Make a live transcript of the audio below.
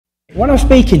When I'm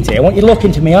speaking to you, I want you to look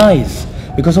into my eyes,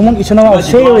 because I want you to know how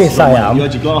serious I am.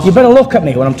 You better look at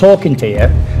me when I'm talking to you,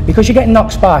 because you're getting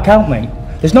knocked spark out, mate.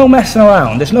 There's no messing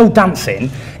around, there's no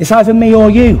dancing, it's either me or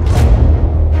you.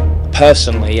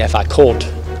 Personally, if I could,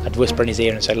 I'd whisper in his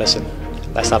ear and say, listen,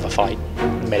 let's have a fight,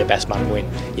 and may the best man win.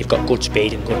 You've got good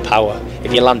speed and good power.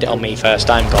 If you land it on me first,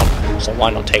 I'm gone, so why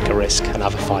not take a risk and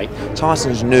have a fight?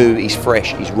 Tyson's new, he's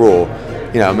fresh, he's raw.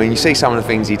 You know, I mean, you see some of the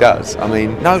things he does. I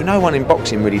mean, no one in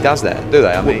boxing really does that, do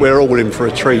they? I mean, we're all in for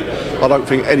a treat. I don't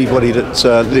think anybody that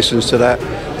listens to that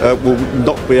will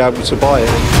not be able to buy it.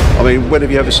 I mean, when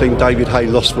have you ever seen David Haye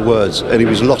lost for words? And he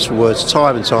was lost for words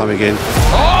time and time again. Oh,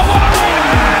 what a right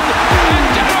hand!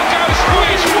 And down goes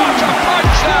Ruiz. What a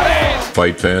punch that is!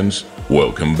 Fight fans,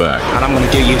 welcome back. And I'm going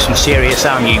to do you some serious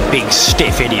harm, you big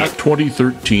stiff idiot.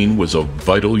 2013 was a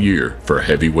vital year for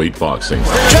heavyweight boxing.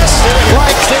 Just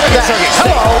like that.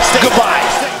 Hello,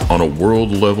 goodbye. On a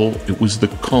world level, it was the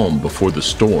calm before the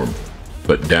storm.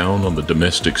 But down on the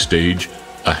domestic stage,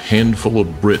 a handful of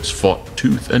Brits fought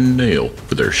tooth and nail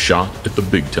for their shot at the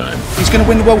big time. He's going to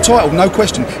win the world title, no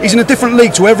question. He's in a different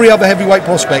league to every other heavyweight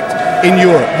prospect in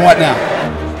Europe right now.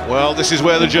 Well, this is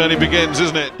where the journey begins,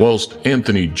 isn't it? Whilst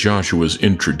Anthony Joshua's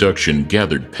introduction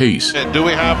gathered pace. Do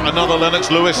we have another Lennox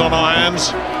Lewis on our hands?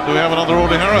 Do we have another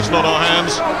Audley Harrison on our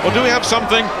hands? Or do we have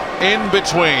something in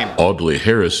between? Audley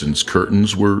Harrison's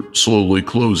curtains were slowly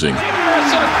closing.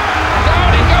 Harrison,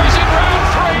 down he goes in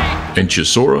round 3. And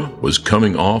Chisora was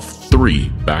coming off 3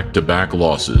 back-to-back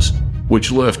losses, which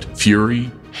left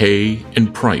Fury, Haye,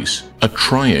 and Price, a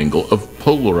triangle of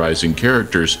polarizing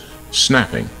characters,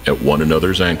 snapping at one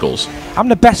another's ankles. I'm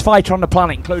the best fighter on the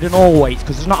planet, including all weights,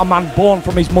 because there's not a man born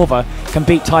from his mother can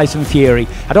beat Tyson Fury.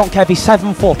 I don't care if he's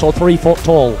 7 foot or 3 foot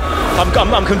tall.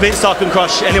 I'm convinced I can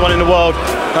crush anyone in the world.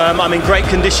 I'm in great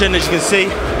condition, as you can see.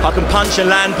 I can punch and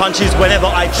land punches whenever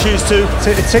I choose to.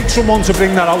 It takes someone to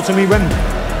bring that out of me.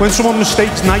 When someone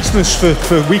mistakes niceness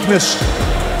for weakness,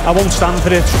 I won't stand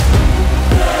for it.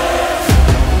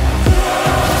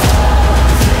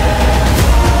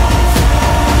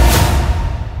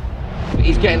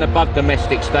 He's getting above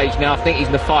domestic stage now. I think he's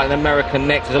in the fight in America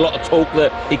next. There's a lot of talk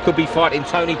that he could be fighting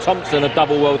Tony Thompson, a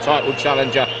double world title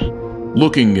challenger.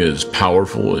 Looking as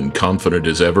powerful and confident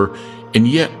as ever, and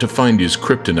yet to find his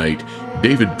kryptonite,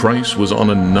 David Price was on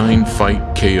a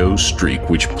 9-fight KO streak,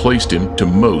 which placed him to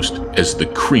most as the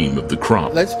cream of the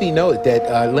crop. Let's be noted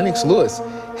that Lennox Lewis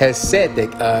has said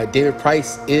that David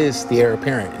Price is the heir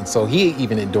apparent, and so he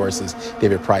even endorses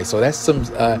David Price. So that's some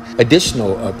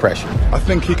additional pressure. I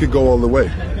think he could go all the way.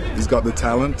 He's got the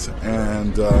talent,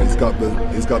 and he's got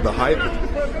the hype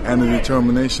and the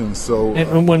determination. So,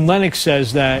 and when Lennox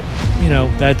says that, you know,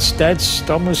 that's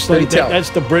almost like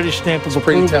that's the British stamp of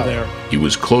approval there. He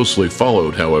was closely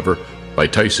followed, however, by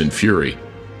Tyson Fury,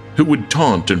 who would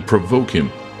taunt and provoke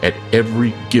him at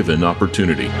every given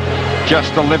opportunity.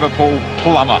 Just a Liverpool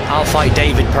plumber. I'll fight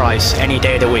David Price any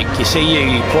day of the week. You see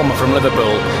you plumber from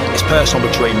Liverpool. It's personal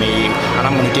between me and you, and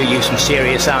I'm going to do you some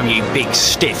serious harm, you big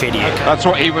stiff idiot. That's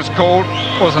what he was called,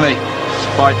 wasn't he?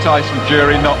 By Tyson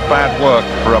Fury. Not bad work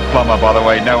for a plumber, by the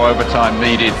way. No overtime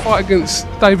needed. Fight against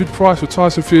David Price or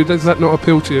Tyson Fury, does that not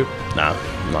appeal to you? No,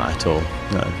 not at all.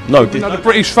 No. Even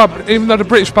though the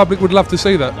British public would love to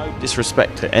see that. No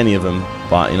disrespect to any of them,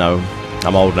 but you know,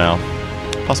 I'm old now.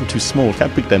 Plus I'm too small. Look how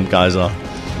big them guys are.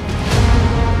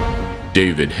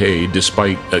 David Haye,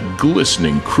 despite a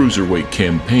glistening cruiserweight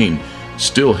campaign,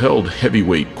 still held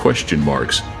heavyweight question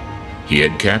marks. He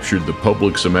had captured the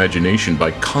public's imagination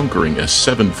by conquering a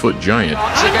 7-foot giant. Oh,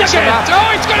 he's going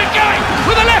to get it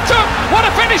with a left hook. What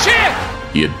a finish here.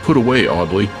 He had put away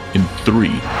Audley in 3.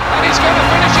 And he's going to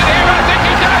finish it here. I think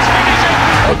he does finish it.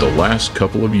 But the last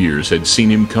couple of years had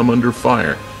seen him come under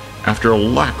fire after a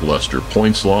lackluster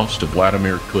points loss to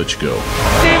Vladimir Klitschko.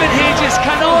 David Haye just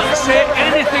cannot set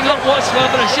anything up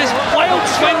whatsoever. It's just wild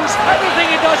swings. Everything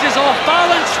he does is off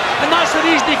balance, and that's the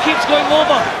reason he keeps going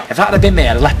over. If that had been me,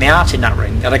 I'd have left my heart in that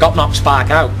ring, and I got knocked spark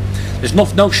out. There's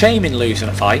no shame in losing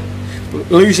a fight.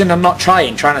 Losing and not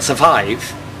trying to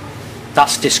survive,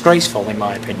 that's disgraceful in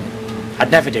my opinion. I'd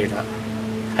never do that.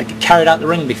 I'd get carried out the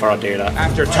ring before I do that.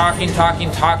 After talking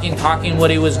what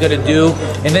he was going to do,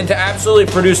 and then to absolutely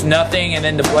produce nothing, and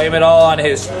then to blame it all on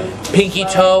his pinky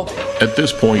toe. At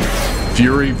this point,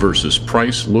 Fury versus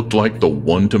Price looked like the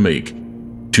one to make.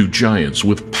 Two giants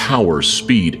with power,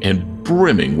 speed, and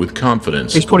brimming with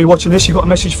confidence. He's probably watching this. You got a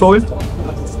message for him?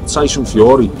 Tyson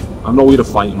Fury, I know you're a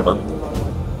fighting man.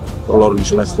 Got a lot of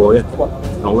reason left for you.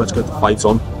 Now let's get the fight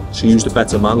on. See who's the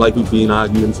better man, like we've been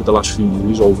arguing for the last few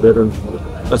years over there,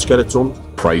 and let's get it done.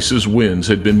 Price's wins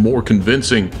had been more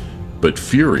convincing, but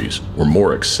Fury's were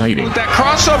more exciting. That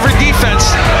crossover defense,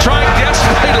 trying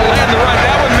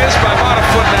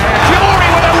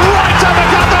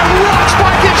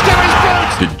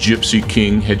Gypsy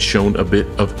King had shown a bit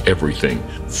of everything: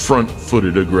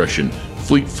 front-footed aggression,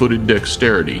 fleet-footed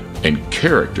dexterity, and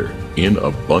character in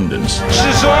abundance.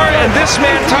 Cesar and this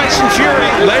man, Tyson Fury,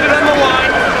 laid it on the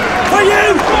line. For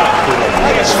you!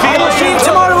 It's feeling see you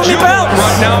tomorrow with the belts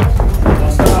right now.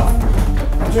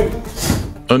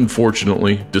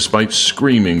 Unfortunately, despite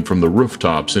screaming from the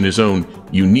rooftops in his own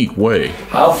unique way,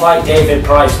 I'll fight David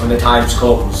Price when the time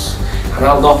comes, and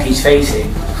I'll knock his face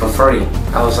in for free.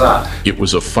 How's that? it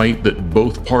was a fight that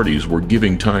both parties were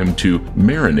giving time to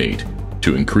marinate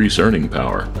to increase earning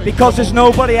power. Because there's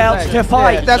nobody else to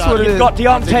fight. Yeah, that's what it is. You've got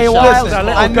Deontay Wilder, a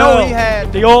little I know girl. he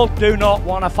had. They all do not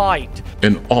want to fight.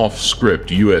 An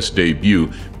off-script U.S.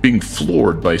 debut being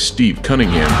floored by Steve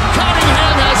Cunningham.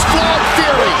 Cunningham has floored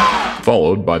Fury.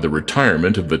 Followed by the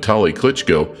retirement of Vitaly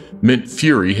Klitschko, meant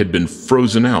Fury had been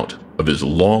frozen out of his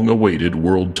long-awaited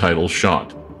world title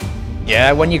shot.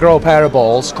 Yeah, when you grow a pair of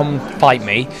balls, come fight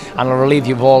me, and I'll relieve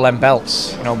you of all them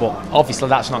belts. You know, but obviously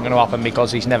that's not going to happen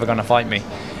because he's never going to fight me.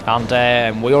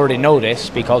 And we already know this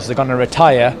because they're going to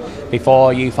retire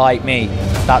before you fight me.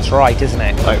 That's right, isn't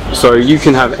it? So you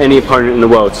can have any opponent in the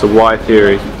world, so why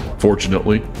Fury?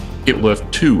 Fortunately, it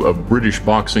left two of British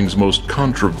boxing's most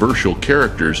controversial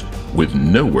characters with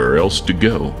nowhere else to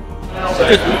go.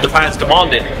 The fans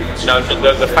demand it. You know,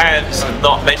 the fans have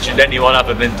not mentioned anyone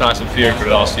other than Tyson Fury for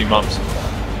the last few months. So,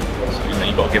 you know,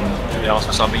 you've got to give them, if they ask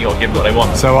for something, you've got to give them what they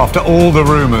want. So after all the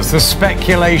rumours, the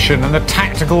speculation and the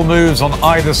tactical moves on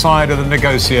either side of the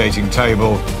negotiating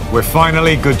table, we're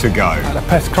finally good to go. At a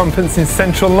press conference in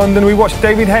central London, we watched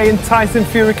David Haye and Tyson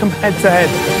Fury come head to head.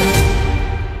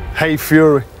 Hey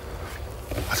Fury,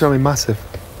 that's going to be massive.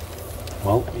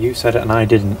 Well, you said it and I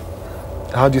didn't.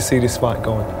 How do you see this fight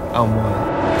going?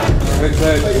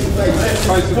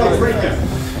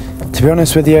 To be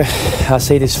honest with you, I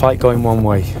see this fight going one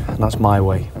way, and that's my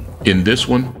way. In this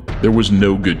one, there was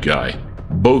no good guy.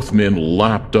 Both men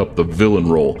lapped up the villain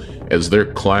role as their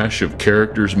clash of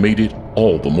characters made it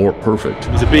all the more perfect.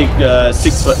 He's a big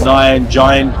 6'9"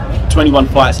 giant, 21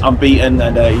 fights unbeaten,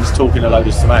 and he's talking a load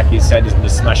of smack. He said he's going to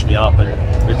smash me up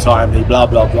and retire me, blah,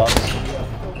 blah, blah.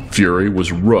 Fury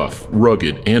was rough,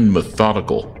 rugged, and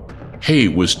methodical. Haye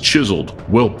was chiseled,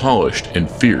 well-polished,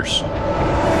 and fierce.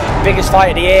 Biggest fight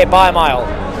of the year by a mile.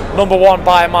 #1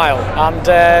 by a mile. And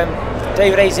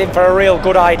David Haye's in for a real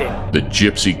good hiding. The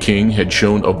Gypsy King had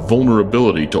shown a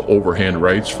vulnerability to overhand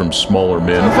rights from smaller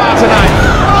men.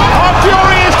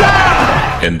 Fury is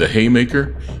down! And the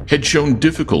Haymaker had shown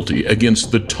difficulty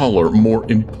against the taller, more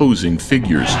imposing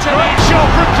figures.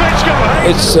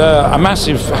 It's a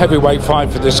massive heavyweight fight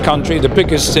for this country, the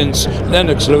biggest since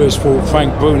Lennox Lewis fought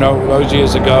Frank Bruno those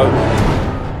years ago.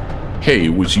 Haye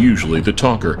was usually the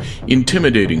talker,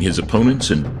 intimidating his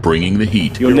opponents and bringing the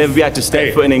heat. You'll never be able to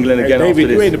step foot in England again David, after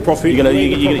this. you ain't the prophet. You're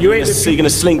going to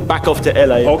slink back off to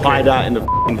LA and hide out in the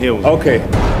hills. Okay.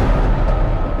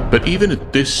 But even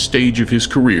at this stage of his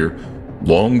career,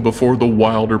 long before the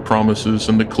Wilder promises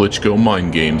and the Klitschko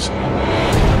mind games,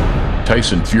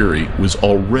 Tyson Fury was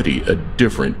already a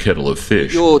different kettle of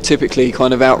fish. Your typically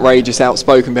kind of outrageous,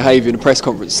 outspoken behaviour in a press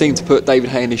conference seemed to put David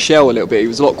Haye in his shell a little bit. He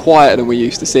was a lot quieter than we're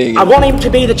used to seeing him. I want him to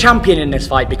be the champion in this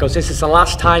fight because this is the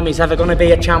last time he's ever going to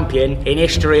be a champion in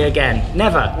history again.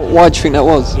 Never. Why do you think that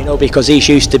was? You know, because he's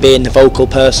used to being the vocal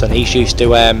person. He's used to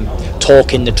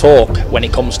talking the talk when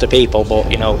it comes to people, but,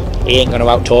 you know, he ain't going to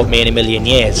out-talk me in a million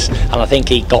years. And I think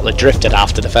he got the drift of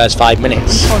after the first 5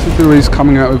 minutes. Tyson Fury's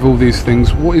coming out with all these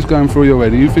things. What is going through your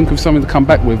head? Do you think of something to come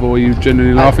back with, or are you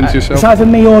genuinely laughing to yourself? It's either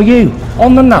me or you.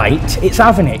 On the night, it's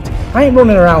having it. I ain't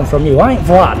running around from you. I ain't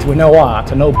Vlad with no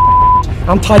heart and no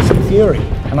I'm Tyson Fury,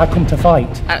 and I come to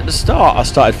fight. At the start, I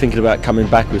started thinking about coming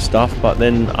back with stuff, but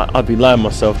then I'd be lowering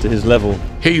myself to his level.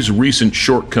 Haye's recent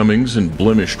shortcomings and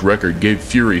blemished record gave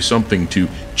Fury something to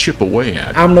chip away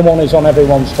at. I'm the one who's on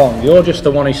everyone's tongue. You're just the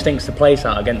one who stinks the place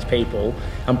out against people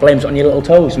and blames it on your little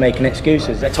toes, making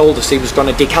excuses. They told us he was going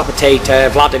to decapitate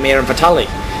Vladimir and Vitaly,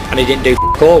 and he didn't do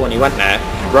all when he went there.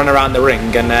 Run around the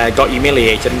ring and got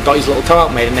humiliated and got his little toe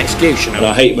out, made an excuse, you know. And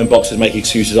I hate when boxers make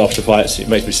excuses after fights. It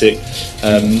makes me sick.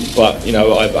 But you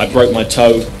know, I broke my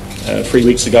toe 3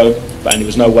 weeks ago, and there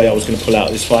was no way I was going to pull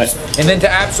out this fight. And then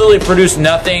to absolutely produce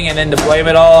nothing, and then to blame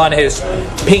it all on his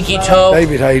pinky toe.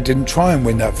 David Haye didn't try and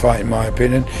win that fight, in my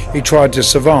opinion. He tried to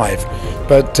survive.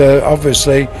 But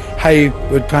obviously, Haye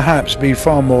would perhaps be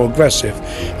far more aggressive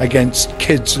against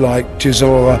kids like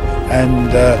Chisora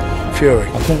and Fury.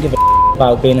 I couldn't give a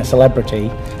about being a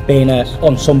celebrity, being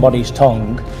on somebody's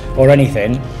tongue or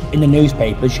anything in the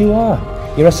newspapers. You are.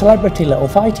 You're a celebrity little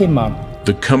fighting man.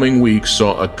 The coming weeks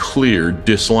saw a clear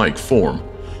dislike form.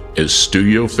 as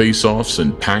studio face-offs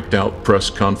and packed-out press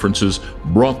conferences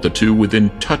brought the two within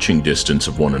touching distance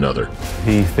of one another.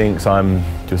 He thinks I'm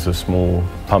just a small,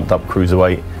 pumped-up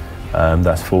cruiserweight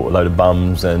that's fought a load of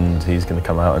bums, and he's going to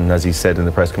come out and, as he said in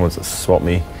the press conference, swat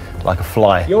me like a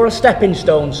fly. You're a stepping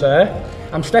stone, sir.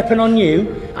 I'm stepping on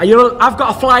you. I've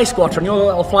got a fly squatter, and you're a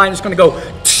little fly, and it's going to go...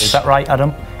 Is that right,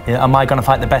 Adam? Am I going to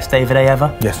fight the best David Haye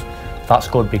ever? Yes. That's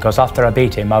good, because after I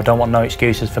beat him, I don't want no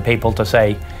excuses for people to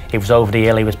say he was over the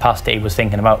hill, he was past it, he was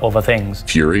thinking about other things.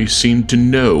 Fury seemed to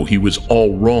know he was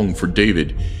all wrong for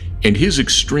David, and his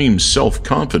extreme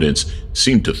self-confidence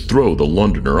seemed to throw the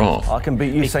Londoner off. I can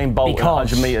beat Usain Bolt at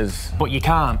 100 metres. But you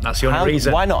can't, that's the only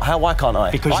reason. Why not? Why can't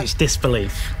I? Because it's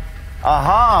disbelief.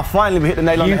 Aha, finally we hit the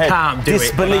nail on the head. You can't do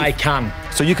it, but I can.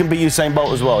 So you can beat Usain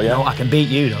Bolt as well, yeah? No, I can beat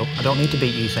you, though. I don't need to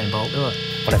beat Usain Bolt, do I?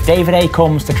 But if David Haye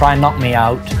comes to try and knock me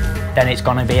out, then it's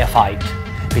going to be a fight.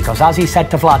 Because as he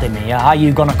said to Vladimir, are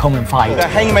you going to come and fight? The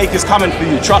Haymaker's coming for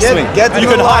you, trust me. You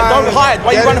can hide, don't hide.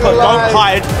 Why are you running for? Don't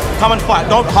hide, come and fight.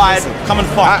 Don't hide, come and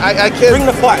fight. I can't. Bring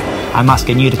the fight. I'm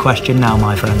asking you the question now,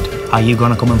 my friend. Are you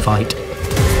going to come and fight?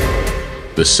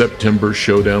 The September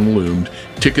showdown loomed,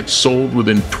 tickets sold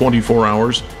within 24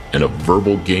 hours, and a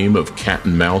verbal game of cat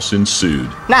and mouse ensued.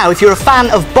 Now, if you're a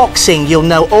fan of boxing, you'll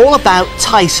know all about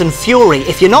Tyson Fury.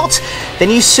 If you're not, then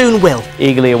you soon will.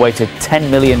 Eagerly awaited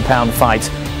 £10 million fight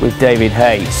with David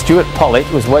Haye. Stuart Pollitt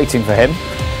was waiting for him,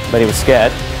 but he was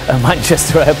scared at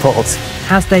Manchester Airport.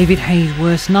 Has David Haye's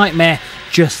worst nightmare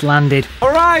just landed?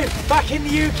 All right, back in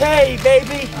the UK,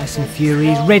 baby. Tyson Fury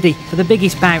is ready for the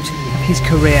biggest bout of his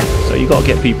career. So you've got to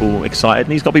get people excited,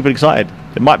 and he's got people excited.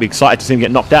 They might be excited to see him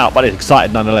get knocked out, but it's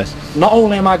excited nonetheless. Not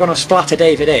only am I going to splatter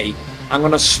David Haye, I'm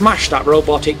going to smash that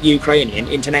robotic Ukrainian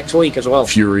into next week as well.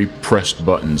 Fury pressed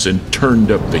buttons and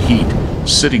turned up the heat,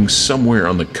 sitting somewhere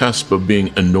on the cusp of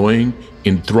being annoying,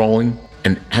 enthralling,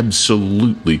 and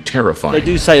absolutely terrifying.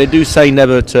 They do say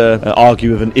never to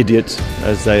argue with an idiot,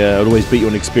 as they always beat you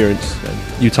on experience.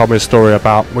 You told me a story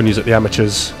about when you was at the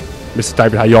amateurs, Mr.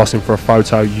 David Haye, you asked him for a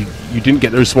photo. You didn't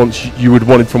get the response you would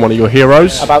wanted from one of your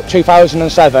heroes. About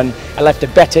 2007, I left a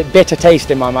bitter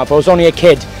taste in my mouth. I was only a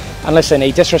kid, and listen,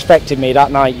 he disrespected me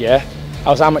that night, yeah? I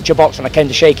was amateur boxing, I came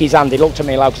to shake his hand, he looked at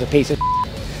me like I was a piece of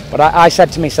But I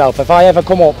said to myself, if I ever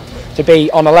come up to be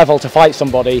on a level to fight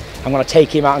somebody, I'm going to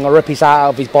take him out, I'm going to rip his heart out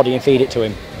of his body and feed it to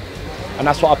him. And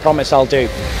that's what I promise I'll do.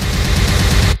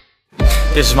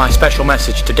 This is my special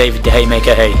message to David the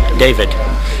Haymaker Haye. David,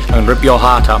 I'm going to rip your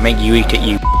heart out, make you eat it,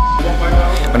 you.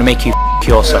 I'm going to make you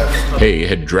yourself. Haye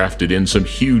had drafted in some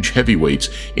huge heavyweights,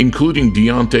 including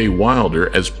Deontay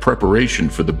Wilder, as preparation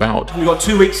for the bout. We've got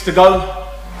 2 weeks to go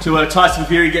till Tyson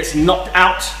Fury gets knocked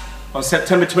out on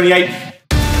September 28th.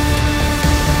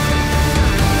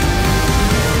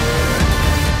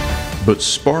 But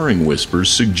sparring whispers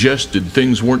suggested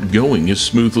things weren't going as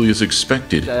smoothly as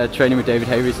expected. Training with David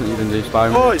Haye recently, been doing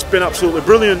sparring. Oh, it's been absolutely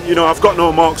brilliant. You know, I've got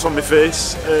no marks on my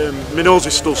face. My nose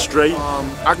is still straight.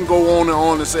 I can go on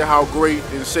and say how great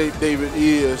in shape David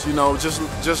is. You know,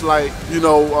 just like, you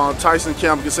know, Tyson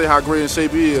Campbell can say how great in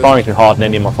shape he is. Sparring's been harder than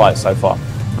any of my fights so far,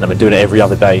 and I've been doing it every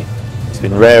other day. It's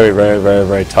been very, very, very,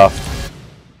 very tough.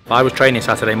 I was training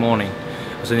Saturday morning.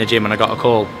 I was in the gym and I got a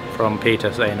call from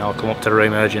Peter saying I'll come up to the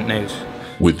room, urgent news.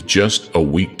 With just a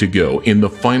week to go, in the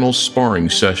final sparring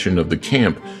session of the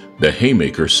camp, the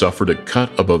Haymaker suffered a cut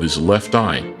above his left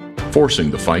eye, forcing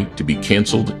the fight to be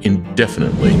cancelled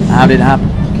indefinitely. How did it happen?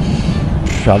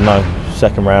 I don't know,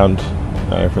 second round,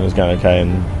 everything was going okay,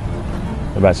 and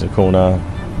went back to the corner,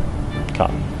 cut,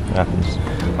 it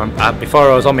happens. Before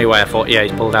I was on my way, I thought, yeah,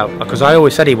 he's pulled out, because I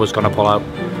always said he was going to pull out.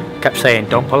 Kept saying,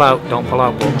 don't pull out, don't pull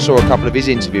out. I saw a couple of his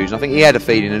interviews, and I think he had a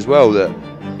feeling as well that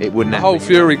it wouldn't happen. The whole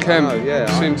Fury camp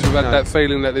seemed to have had that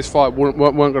feeling that this fight weren't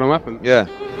going to happen. Yeah.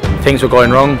 Things were going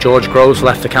wrong. George Groves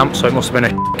left the camp, so it must have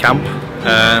been a camp.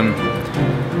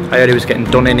 I heard he was getting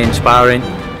done in sparring.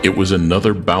 It was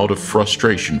another bout of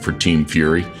frustration for Team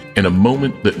Fury, and a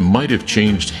moment that might have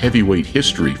changed heavyweight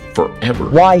history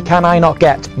forever. Why can I not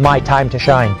get my time to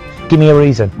shine? Give me a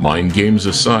reason. Mind games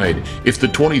aside, if the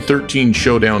 2013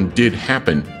 showdown did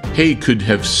happen, Haye could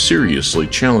have seriously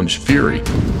challenged Fury.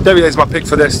 David Haye's my pick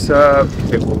for this.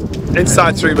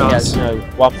 Inside 3 rounds. He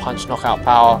has, one-punch knockout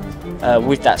power.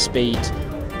 With that speed,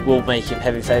 will make him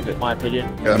heavy favourite, in my opinion.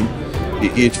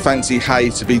 You'd fancy Haye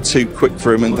to be too quick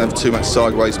for him and have too much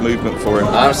sideways movement for him.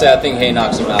 Honestly, I think Haye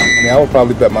knocks him out. I mean, I would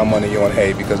probably bet my money on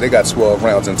Haye because they got 12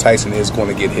 rounds and Tyson is going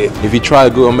to get hit. If you try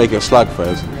to go and make a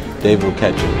slugfest, David will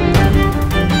catch him.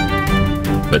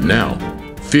 But now,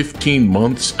 15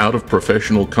 months out of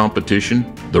professional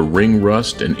competition, the ring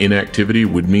rust and inactivity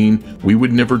would mean we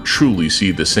would never truly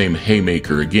see the same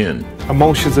haymaker again.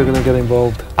 Emotions are going to get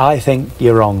involved. I think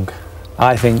you're wrong.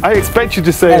 I expect you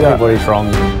to say everybody's wrong.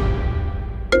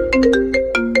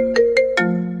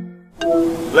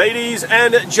 Ladies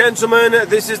and gentlemen,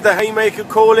 this is the Haymaker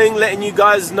calling, letting you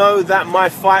guys know that my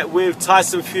fight with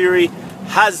Tyson Fury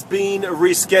has been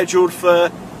rescheduled for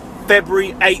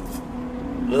February 8th,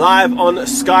 live on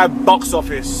Sky Box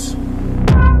Office.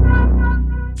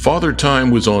 Father Time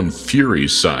was on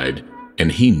Fury's side,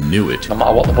 and he knew it. No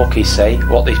matter what the bookies say,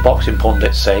 what these boxing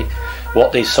pundits say,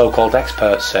 what these so-called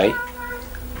experts say,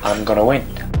 I'm gonna win.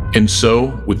 And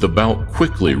so, with the bout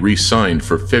quickly re-signed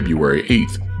for February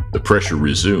 8th, the pressure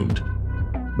resumed.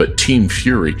 But Team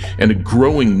Fury and a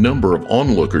growing number of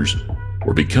onlookers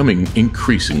were becoming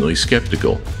increasingly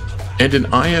skeptical. And an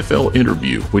IFL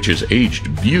interview, which has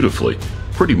aged beautifully,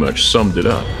 pretty much summed it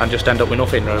up. And just end up with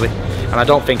nothing, really. And I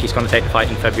don't think he's going to take the fight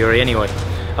in February anyway.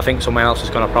 I think someone else is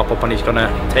going to prop up and he's going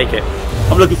to take it.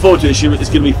 I'm looking forward to it. It's going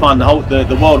to be fun.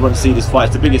 The world wants to see this fight.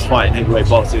 It's the biggest fight in heavyweight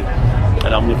boxing,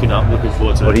 and I'm looking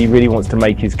forward to it. But he really wants to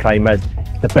make his claim as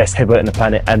the best heavyweight on the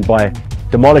planet, and by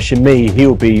demolishing me,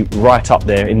 he'll be right up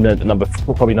there in the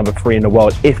probably number 3 in the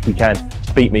world if he can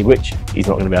beat me, which he's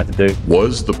not going to be able to do.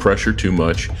 Was the pressure too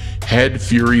much? Had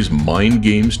Fury's mind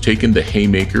games taken the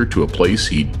Haymaker to a place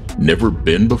he'd never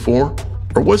been before?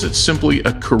 Or was it simply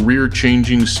a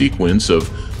career-changing sequence of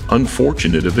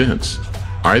unfortunate events?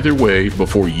 Either way,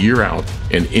 before year out,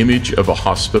 an image of a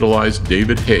hospitalized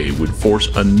David Haye would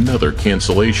force another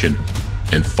cancellation,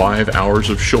 and 5 hours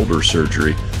of shoulder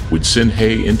surgery would send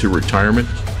Haye into retirement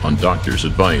on doctor's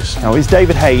advice. Now, is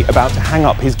David Haye about to hang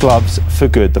up his gloves for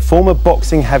good? The former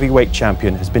boxing heavyweight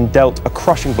champion has been dealt a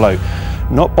crushing blow,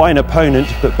 not by an opponent,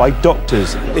 but by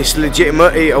doctors. It's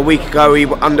legitimate. A week ago, he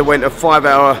underwent a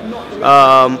 5-hour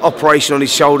operation on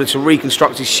his shoulder to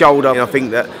reconstruct his shoulder. And I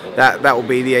think that will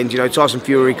be the end. You know, Tyson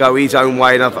Fury go his own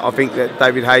way, and I think that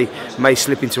David Haye may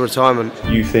slip into retirement.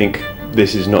 You think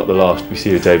this is not the last we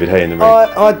see of David Haye in the ring?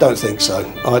 I don't think so.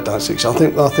 I don't think so.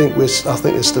 I think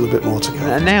there's still a bit more to come.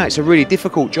 And now it's a really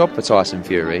difficult job for Tyson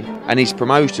Fury and his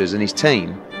promoters and his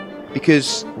team,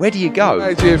 because where do you go?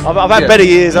 I've had better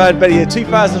years. I had better years.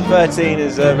 2013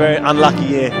 is a very unlucky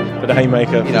year for the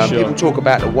Haymaker. You know, sure. People talk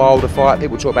about the Wilder fight,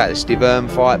 people talk about the Stiverne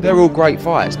fight. They're all great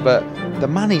fights, but the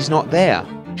money's not there.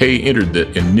 Haye entered the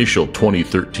initial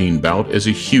 2013 bout as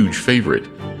a huge favorite.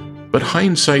 But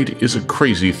hindsight is a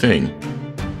crazy thing,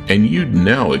 and you'd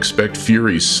now expect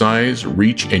Fury's size,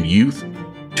 reach, and youth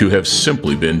to have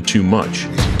simply been too much.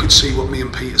 You could see what me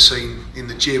and Pete have seen in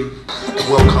the gym, the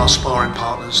world-class sparring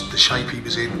partners, the shape he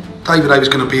was in. David Haye was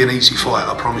going to be an easy fight,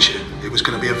 I promise you. It was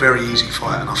going to be a very easy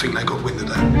fight, and I think they got wind of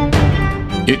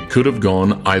that. It could have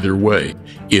gone either way.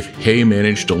 If Haye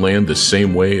managed to land the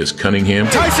same way as Cunningham,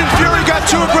 Tyson Fury got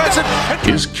too aggressive.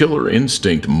 his killer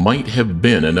instinct might have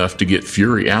been enough to get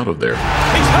Fury out of there. He's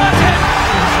hurt him.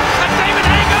 And David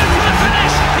Haye goes for the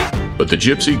finish. But the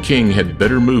Gypsy King had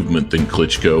better movement than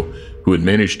Klitschko, who had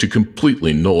managed to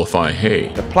completely nullify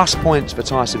Haye. The plus points for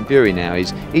Tyson Fury now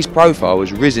is his profile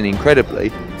has risen incredibly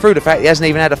through the fact he hasn't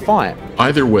even had a fight.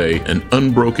 Either way, an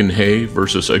unbroken Haye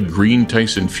versus a green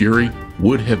Tyson Fury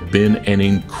would have been an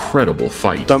incredible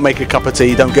fight. Don't make a cup of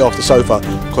tea, don't get off the sofa,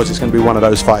 because it's going to be one of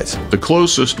those fights. The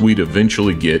closest we'd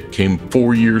eventually get came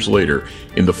 4 years later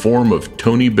in the form of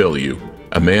Tony Bellew,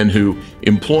 a man who,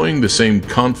 employing the same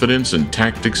confidence and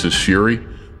tactics as Fury,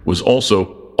 was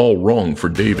also all wrong for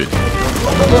David.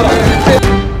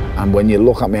 And when you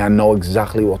look at me, I know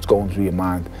exactly what's going through your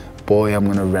mind. Boy, I'm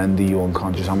going to render you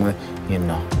unconscious. You're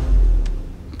not.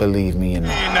 Believe me, you're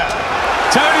not.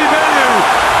 Tony Bellew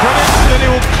predicts that he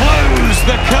will close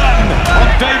the curtain on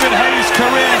David Haye's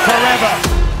career forever.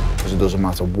 Because it doesn't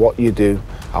matter what you do,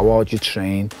 how hard you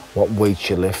train, what weights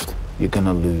you lift, you're going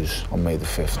to lose on May the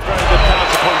 5th. Very good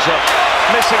counter puncher.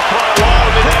 Missing quite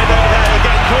wildly there. David Haye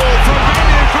again called from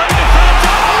Bellew. Great defense.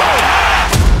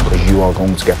 Because you are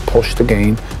going to get pushed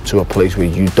again to a place where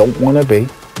you don't want to be,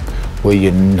 where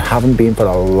you haven't been for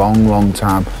a long, long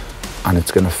time, and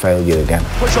it's going to fail you again.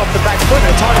 Push off the back foot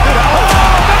and try to do that. Oh,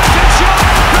 massive shot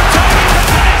from Tony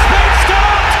Bellew. It's been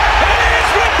stopped. It is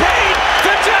repeat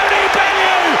for Tony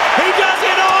Bellew. He does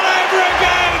it all over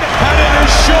again. And it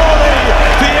is surely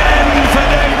the end for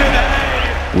David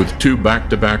Haye. With 2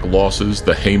 back-to-back losses,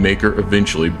 the Haymaker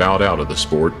eventually bowed out of the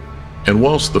sport. And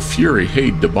whilst the Fury-Haye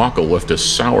debacle left a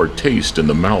sour taste in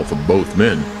the mouth of both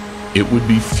men, it would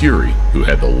be Fury who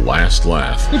had the last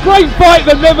laugh. The great fight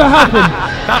that never happened.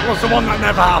 That was the one that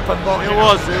never happened, but It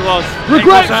was.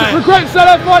 Regrets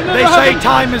that fight never happened. They say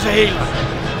time is a healer.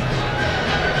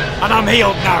 And I'm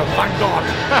healed now, thank God.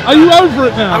 Are you over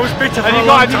it now? I was bitter for And a you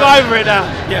long got time. over it now.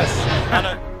 Yes.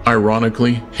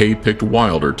 Ironically, Hay picked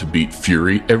Wilder to beat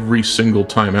Fury every single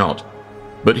time out,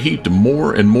 but heaped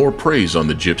more and more praise on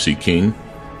the Gypsy King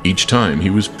each time he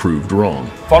was proved wrong.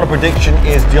 Final prediction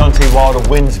is Deontay Wilder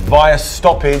wins via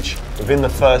stoppage within the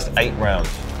first 8 rounds.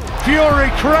 Fury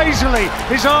crazily,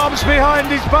 his arms behind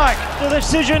his back. The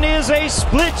decision is a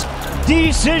split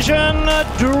decision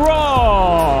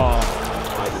draw.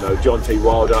 Deontay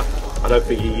Wilder, I don't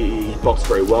think he boxed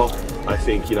very well. I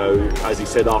think, as he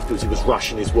said afterwards, he was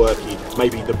rushing his work.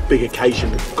 Maybe the big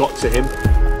occasion got to him.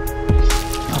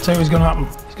 I'll tell you what's going to happen.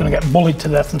 He's going to get bullied to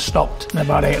death and stopped in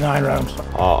about 8 or 9 rounds.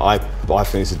 I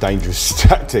think it's a dangerous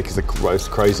tactic. It's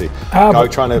crazy.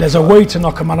 There's a way to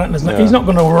knock him out. He's not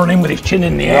going to run in with his chin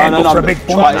in the air for a big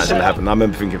punch. That didn't happen. I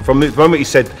remember thinking, from the moment he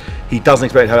said he doesn't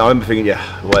expect it, I remember thinking, yeah,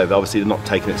 whatever. Obviously, they're not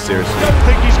taking it seriously. I don't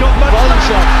think he's got much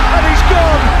shot. And he's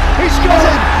gone. He's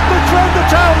gone. They've thrown the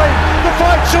towel in. The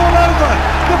fight's all over.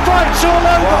 The fight's all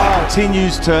over.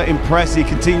 Continues to impress. He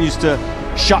continues to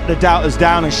shut the doubters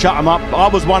down and shut them up. I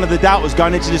was one of the doubters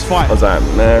going into this fight. I was like,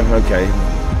 no, okay.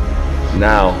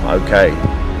 Now, okay.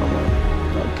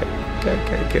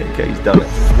 Okay, he's done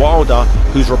it. Wilder,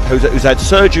 who's had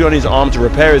surgery on his arm to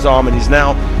repair his arm and he's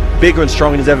now bigger and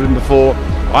stronger than he's ever been before.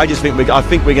 I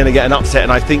think we're going to get an upset,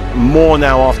 and I think more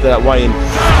now after that weigh-in.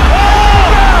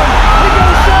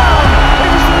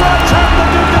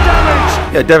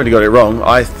 Yeah, definitely got it wrong.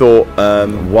 I thought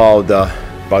Wilder,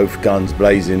 both guns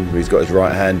blazing, he's got his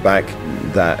right hand back,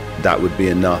 that would be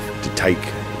enough to take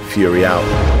Fury out.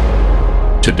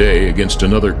 Today, against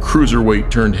another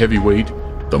cruiserweight turned heavyweight,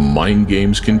 the mind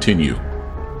games continue.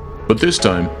 But this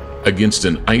time, against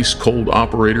an ice-cold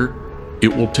operator, it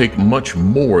will take much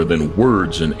more than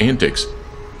words and antics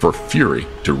for Fury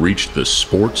to reach the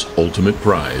sport's ultimate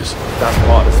prize. That's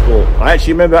part of the sport. I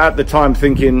actually remember at the time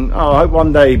thinking, I hope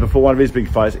one day before one of his big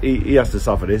fights, he has to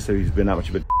suffer this, so he's been that much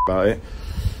of a about it.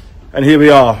 And here we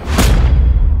are.